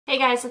Hey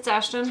guys, it's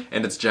Ashton.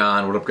 And it's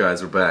John. What up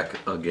guys? We're back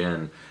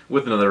again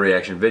with another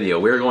reaction video.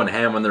 We were going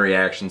ham on the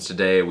reactions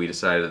today. We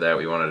decided that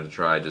we wanted to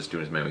try just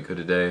doing as many we could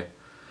today.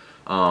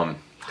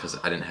 Because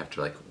I didn't have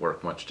to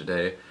work much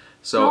today.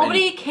 So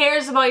nobody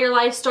cares about your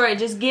life story.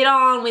 Just get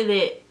on with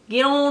it.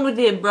 Get on with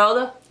it,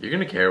 brother. You're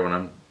gonna care when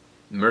I'm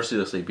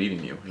mercilessly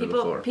beating you to the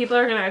floor. People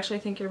are gonna actually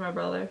think you're my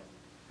brother.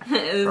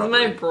 This is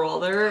my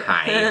brother.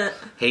 Hi.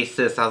 Hey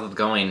sis, how's it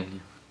going?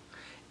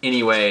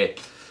 Anyway,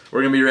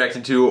 we're gonna be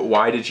reacting to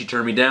Why Did She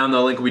Turn Me Down? The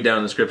link will be down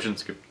in the description.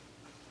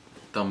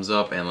 Thumbs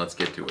up and let's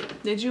get to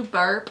it. Did you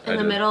burp in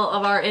the middle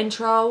of our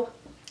intro?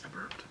 I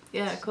burped.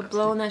 Yeah, quit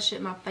blowing that shit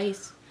in my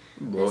face.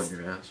 Blow it in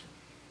your ass.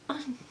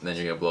 Then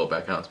you're gonna blow it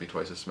back out. It's gonna be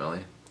twice as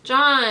smelly.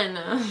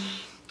 John!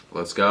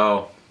 Let's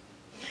go.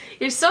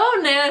 You're so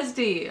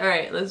nasty.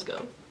 Alright, let's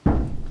go.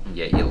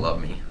 Yeah, you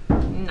love me.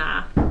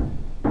 Nah.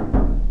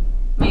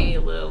 Maybe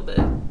a little bit.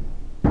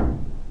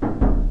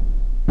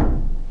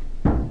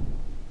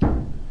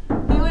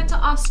 We went to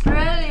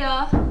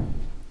Australia.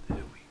 There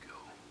we go.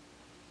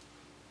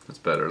 That's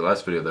better.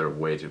 Last video they were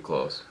way too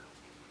close.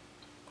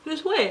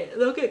 Just wait,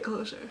 they'll get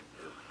closer.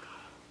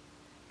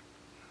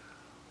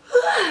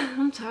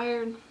 I'm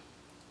tired.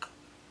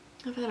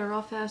 I've had a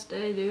rough ass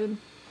day, dude.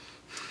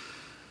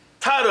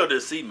 Tired of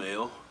this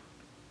email.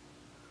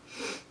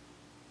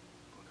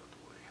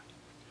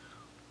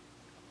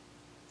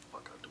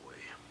 Fuck out the way.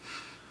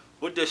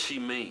 What does she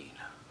mean?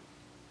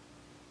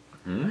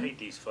 I hate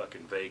these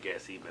fucking vague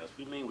ass emails. What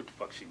do you mean what the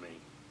fuck she mean?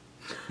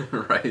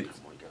 Right.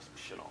 Come on, you got some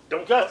shit on.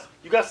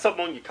 You got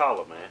something on your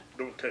collar, man.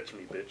 Don't touch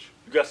me, bitch.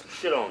 You got some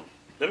shit on you.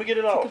 Let me get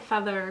it It's off. like a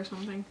feather or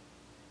something.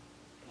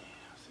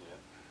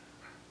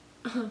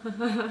 Yeah, see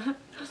that?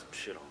 Got some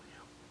shit on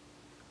you.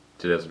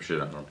 Did have some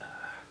shit on them.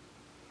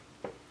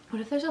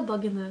 What if there's a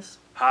bug in this?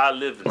 How I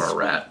live in Or a Sweden.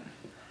 rat.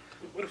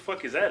 Where the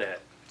fuck is that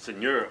at? It's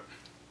in Europe.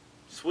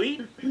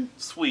 Sweden?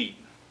 Sweden.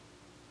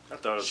 I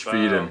thought it was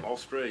Sweden.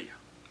 Australia.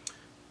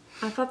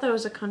 I thought that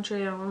was a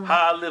country alone.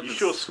 How I live in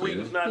Sweden?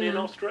 Sweden's not in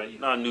Australia?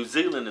 No, New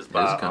Zealand is It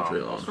by is a country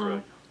alone.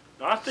 Australia.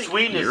 No, I think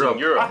Sweden is Europe in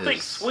Europe. I think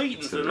is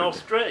Sweden's in considered-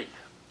 Australia.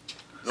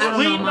 I don't know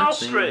Sweden, much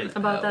Australia.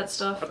 about that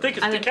stuff. I think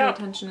it's I the didn't pay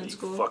capital. attention in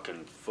school. You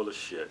fucking full of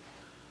shit.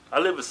 I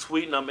live in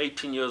Sweden. I'm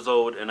 18 years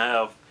old, and I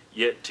have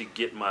yet to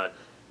get my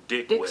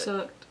dick Dick wet.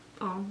 sucked.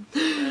 Oh.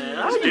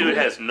 Man, this dude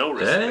has no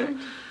respect. Dang.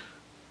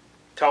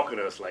 Talking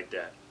to us like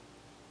that.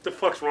 What the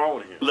fuck's wrong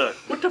with him? Look,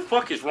 what the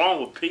fuck is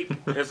wrong with people?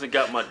 Hasn't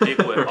got my dick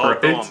wet,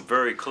 although I'm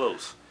very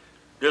close.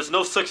 There's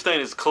no such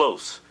thing as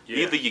close. Yeah.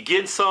 Either you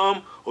getting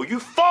some or you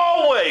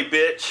fall away,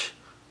 bitch.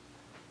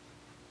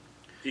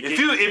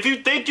 If you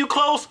think you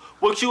close,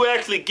 what you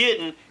actually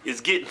getting is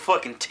getting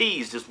fucking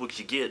teased. Is what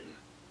you getting.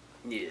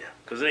 Yeah,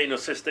 cause there ain't no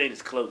such thing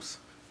as close.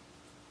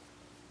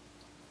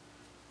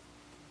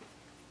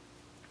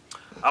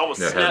 I was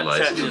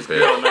Snapchatting this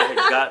girl and I had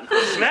gotten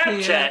her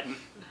Snapchatting.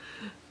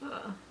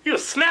 You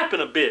was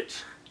snapping a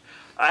bitch.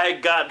 I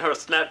had gotten her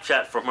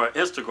Snapchat from her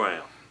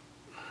Instagram.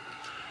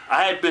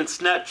 I had been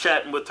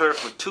Snapchatting with her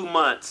for 2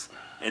 months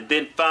and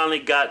then finally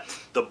got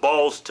the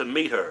balls to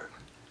meet her.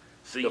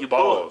 See, you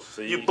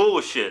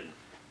bullshitting.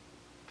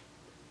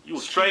 You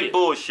straight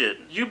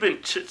bullshitting. You've been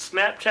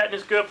Snapchatting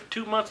this girl for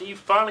 2 months and you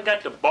finally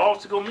got the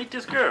balls to go meet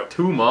this girl.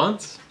 2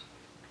 months?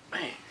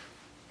 Man.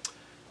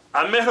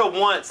 I met her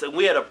once and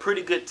we had a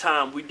pretty good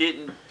time. We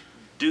didn't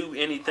do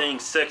anything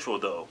sexual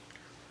though.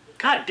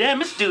 God damn,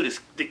 this dude is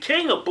the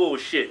king of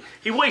bullshit.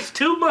 He waits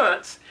 2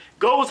 months,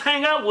 goes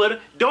hang out with her,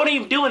 don't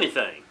even do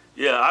anything.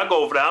 Yeah, I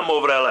go over there, I'm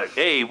over there like,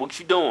 hey, what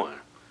you doing?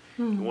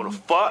 You wanna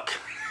fuck?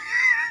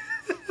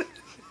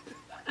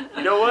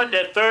 You know what,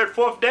 that third,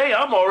 fourth day,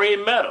 I'm already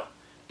met her.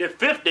 The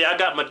fifth day, I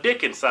got my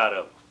dick inside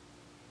of her.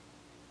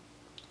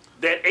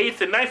 That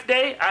eighth and ninth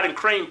day, I done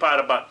cream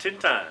pied about 10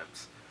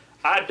 times.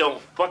 I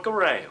don't fuck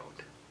around.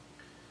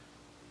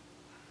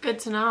 Good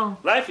to know.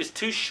 Life is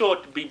too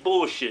short to be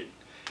bullshitting.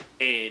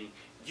 And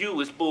you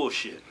is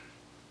bullshit.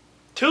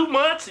 2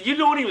 months, you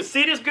don't even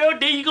see this girl,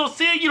 then you gonna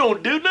see her, you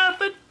don't do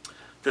nothing?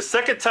 The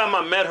second time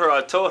I met her,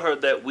 I told her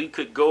that we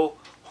could go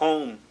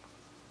home,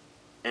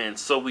 and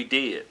so we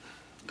did.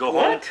 Go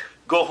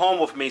home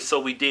with me, so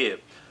we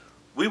did.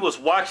 We was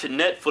watching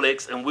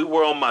Netflix, and we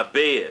were on my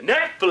bed.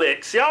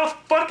 Netflix? Y'all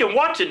fucking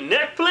watching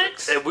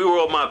Netflix? And we were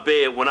on my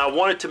bed. When I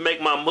wanted to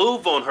make my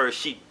move on her,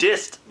 she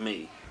dissed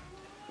me.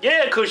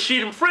 Yeah, because she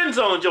done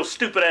friend-zoned your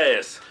stupid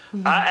ass.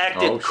 I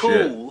acted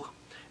cool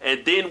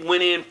and then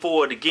went in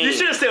for it again. You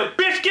should have said,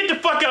 bitch, get the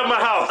fuck out of my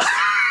house.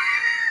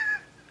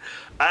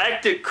 I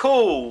acted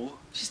cool.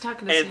 She's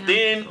talking to and Sam.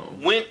 then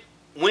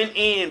went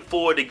in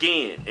for it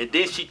again. And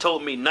then she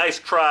told me, nice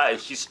try, and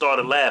she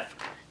started laughing.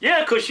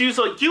 Yeah, because she was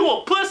like, you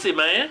a pussy,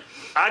 man.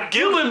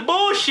 You been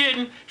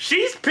bullshitting.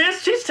 She's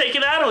pissed. She's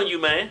taking out on you,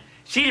 man.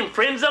 She done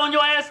friend zone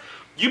your ass.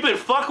 You been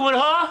fucking with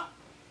her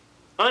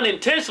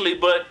unintentionally,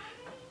 but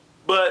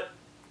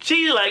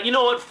she's like, you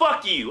know what,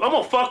 fuck you. I'm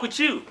gonna fuck with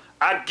you.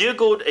 I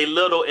giggled a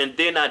little and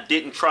then I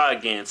didn't try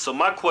again. So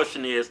my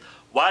question is,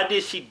 why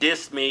did she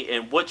diss me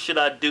and what should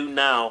I do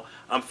now?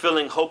 I'm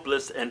feeling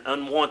hopeless and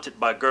unwanted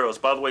by girls.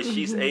 By the way,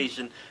 she's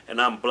Asian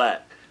and I'm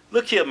black.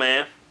 Look here,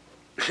 man.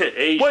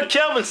 Asian. What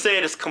Kelvin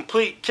said is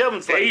complete.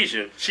 Kelvin's like,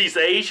 Asian. She's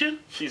Asian?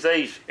 She's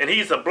Asian. And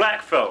he's a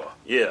black fella.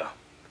 Yeah.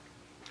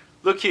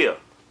 Look here.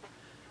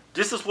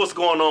 This is what's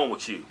going on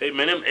with you. Hey,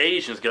 man, them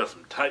Asians got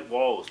some tight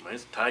walls, man.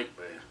 It's tight,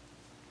 man.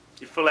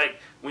 You feel like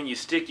when you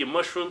stick your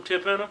mushroom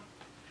tip in them,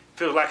 it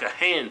feels like a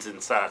hand's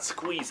inside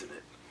squeezing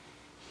it.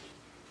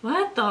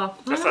 What the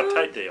fuck? That's how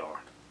tight they are.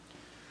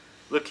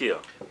 Look here.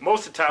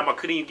 Most of the time, I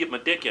couldn't even get my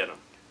dick in them.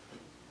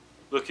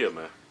 Look here,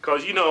 man.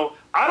 Because, you know,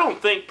 I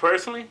don't think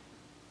personally,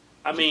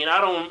 I mean, I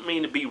don't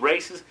mean to be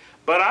racist,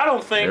 but I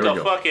don't think a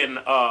fucking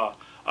a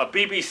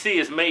BBC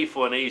is made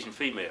for an Asian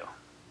female.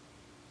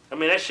 I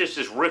mean, that shit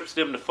just rips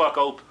them the fuck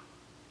open,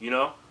 you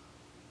know?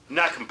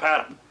 Not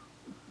compatible.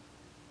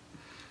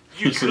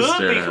 You could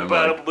be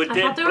compatible, but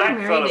then black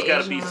fellas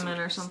gotta be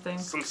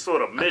some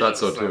sort of midget. I thought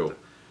so too.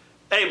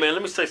 Hey man,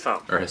 let me say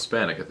something. Or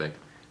Hispanic, I think.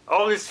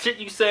 All this shit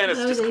you saying is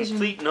just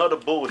complete and utter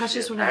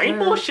bullshit. I ain't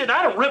bullshit.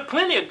 I done ripped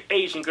plenty of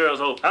Asian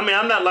girls open. I mean,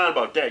 I'm not lying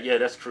about that. Yeah,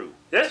 that's true.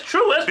 That's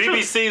true. That's true.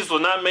 BBCs were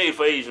not made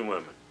for Asian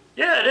women.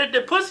 Yeah,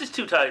 their pussy's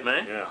too tight,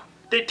 man. Yeah.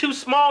 They're too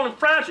small and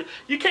fragile.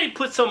 You can't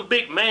put some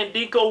big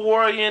Mandingo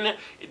warrior in there,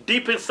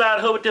 deep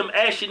inside her with them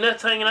ashy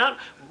nuts hanging out,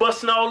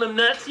 busting all them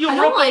nuts. I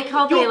don't like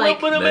how they like.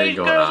 They're going on way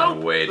too much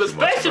about it.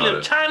 Especially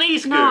them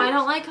Chinese girls. No, I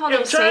don't like how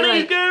they say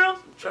Chinese like. girls.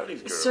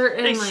 Chinese girls.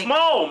 Certain, they like,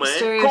 small, man.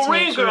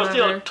 Korean girls,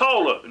 they're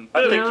taller.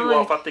 I think you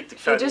off. I think the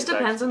Chinese. It just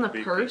depends on the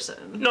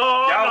person. No,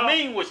 y'all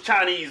mean was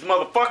Chinese,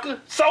 motherfucker.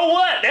 So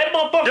what? That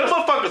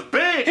motherfucker's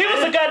big. He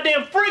was a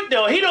goddamn freak,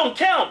 though. He don't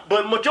count.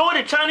 But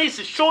majority of Chinese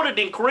is shorter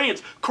than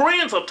Koreans.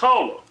 Koreans are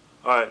taller.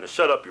 All right, now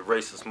shut up, you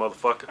racist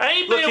motherfucker. I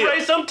ain't being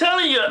racist. I'm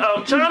telling you,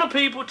 China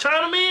people,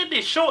 China men,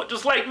 they short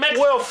just like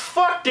Mexican. Well,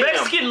 fuck them.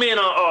 Mexican men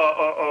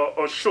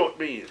are short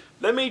men.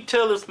 Let me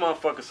tell this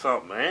motherfucker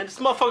something, man. This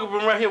motherfucker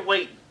been right here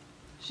waiting.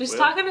 She's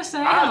talking to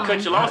Sam. I'll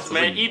cut you off,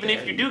 man. Even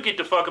if you do get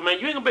the fucker, man,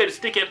 you ain't gonna be able to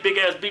stick that big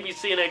ass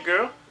BBC in that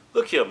girl.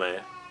 Look here,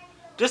 man.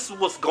 This is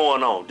what's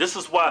going on. This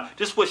is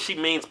what she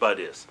means by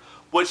this.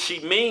 What she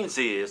means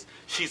is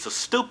she's a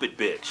stupid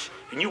bitch,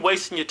 and you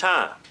wasting your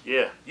time.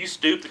 Yeah, you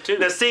stupid too.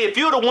 Now see, if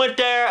you'd have went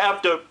there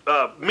after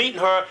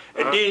meeting her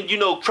and then, you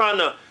know, trying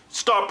to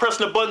start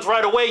pressing the buttons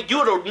right away,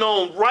 you'd have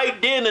known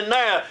right then and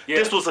there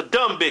this was a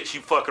dumb bitch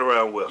you fucking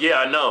around with. Yeah,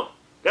 I know.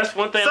 That's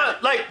one thing. So,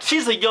 like,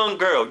 she's a young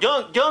girl.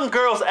 Young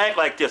girls act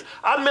like this.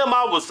 I remember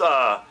I was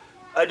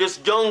this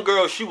young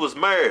girl. She was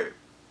married.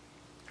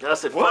 And I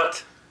said,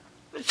 "What?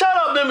 Shut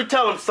up. Let me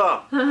tell him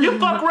something. You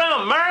fuck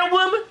around married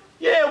women?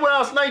 Yeah, when I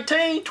was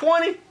 19,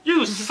 20.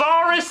 You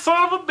sorry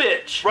son of a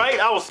bitch. Right?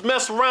 I was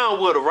messing around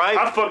with her, right?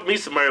 I fucked me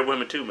some married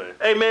women too, man.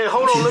 Hey, man,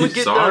 hold on. Let me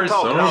get done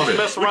talking. I was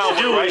messing around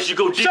with her, right? You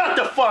go deep. Shut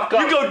the fuck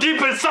up. You go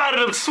deep inside of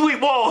them sweet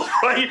walls,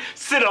 right?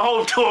 Sit at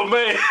home to a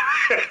man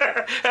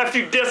after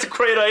you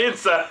desecrate her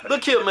inside.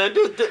 Look here, man.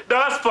 No,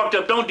 that's fucked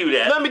up. Don't do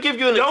that. Let me give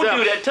you an example. Don't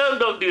do that. Tell him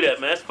don't do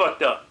that, man. That's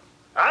fucked up.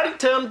 I didn't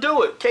tell him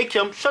do it.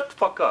 K-Kim, shut the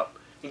fuck up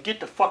and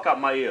get the fuck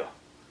out my ear.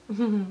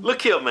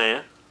 Look here,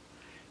 man.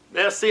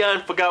 Now, see, I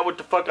forgot what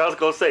the fuck I was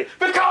gonna say.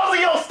 Because of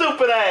your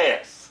stupid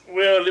ass!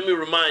 Well, let me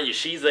remind you,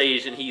 she's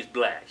Asian, he's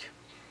black.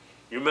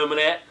 You remember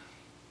that?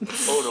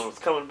 Hold on, it's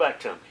coming back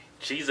to me.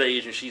 She's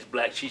Asian, she's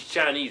black, she's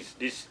Chinese.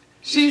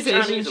 She's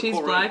Asian, she's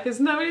black.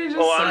 Isn't that what you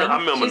just said? I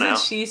remember now. She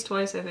said she's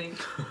twice, I think.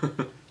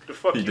 The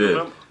fuck you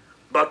remember?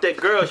 About that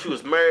girl, she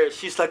was married.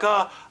 She's like,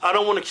 I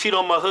don't want to cheat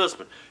on my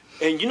husband.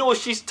 And you know what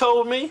she's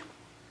told me?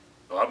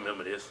 Oh, I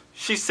remember this.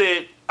 She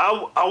said,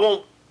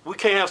 we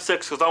can't have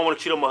sex because I don't want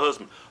to cheat on my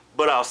husband.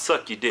 But I'll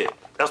suck your dick.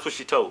 That's what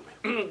she told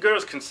me.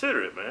 Girls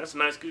consider it, man. That's a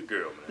nice, good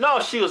girl, man. No,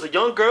 she was a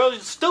young girl.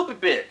 She's a stupid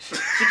bitch.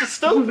 She's just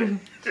stupid.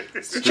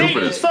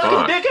 Stupid as fuck.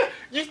 Sucking dick?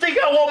 You think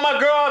I want my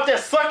girl out there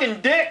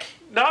sucking dick?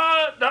 No,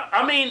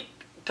 I mean,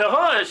 to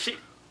her,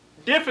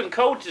 different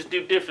coaches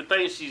do different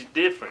things. She's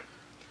different.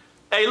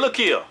 Hey, look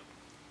here.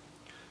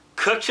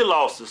 Cut your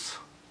losses.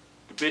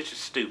 The bitch is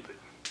stupid.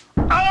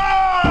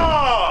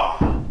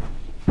 Oh!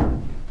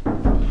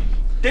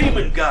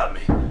 Demon got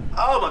me.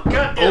 Oh my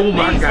god. Oh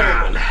my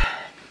god.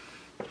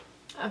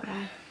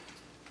 Okay.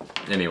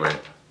 Anyway.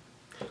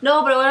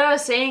 No, but what I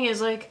was saying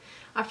is, like,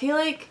 I feel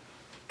like,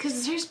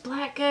 because there's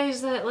black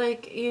guys that,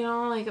 like, you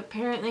know, like,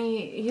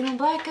 apparently, you know,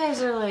 black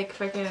guys are, like,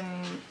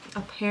 freaking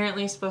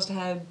apparently supposed to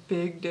have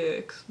big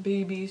dicks,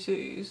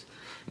 BBCs.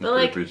 But,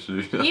 like, you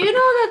know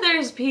that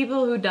there's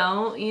people who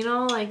don't, you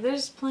know, like,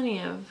 there's plenty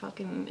of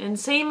fucking, and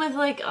same with,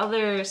 like,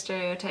 other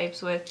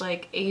stereotypes with,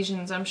 like,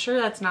 Asians. I'm sure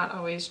that's not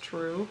always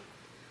true,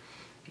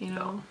 you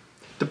know.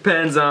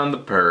 Depends on the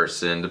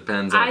person,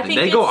 depends on,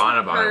 they go on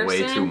about it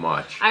way too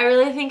much. I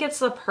really think it's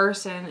the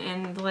person,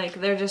 and, like,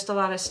 they're just a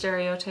lot of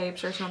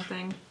stereotypes or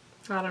something.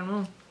 I don't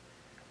know.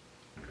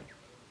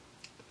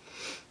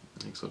 I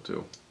think so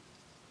too.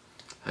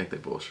 I think they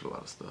bullshit a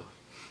lot of stuff.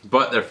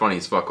 But they're funny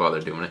as fuck while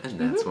they're doing it, and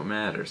that's what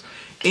matters.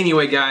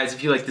 Anyway, guys,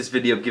 if you like this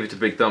video, give it a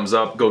big thumbs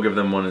up. Go give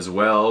them one as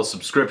well.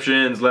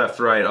 Subscriptions, left,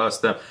 right, us,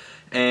 them.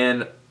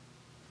 And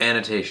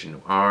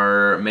annotation.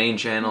 Our main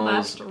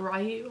channels. Left,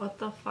 right, what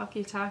the fuck are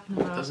you talking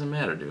about? Doesn't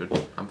matter, dude.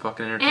 I'm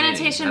fucking entertaining.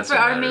 Annotation That's for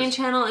what our matters. main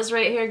channel is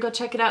right here. Go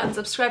check it out and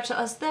subscribe to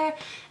us there.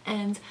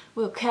 And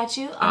we'll catch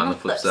you On the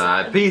flip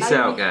side. Peace Bye.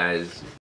 out, guys.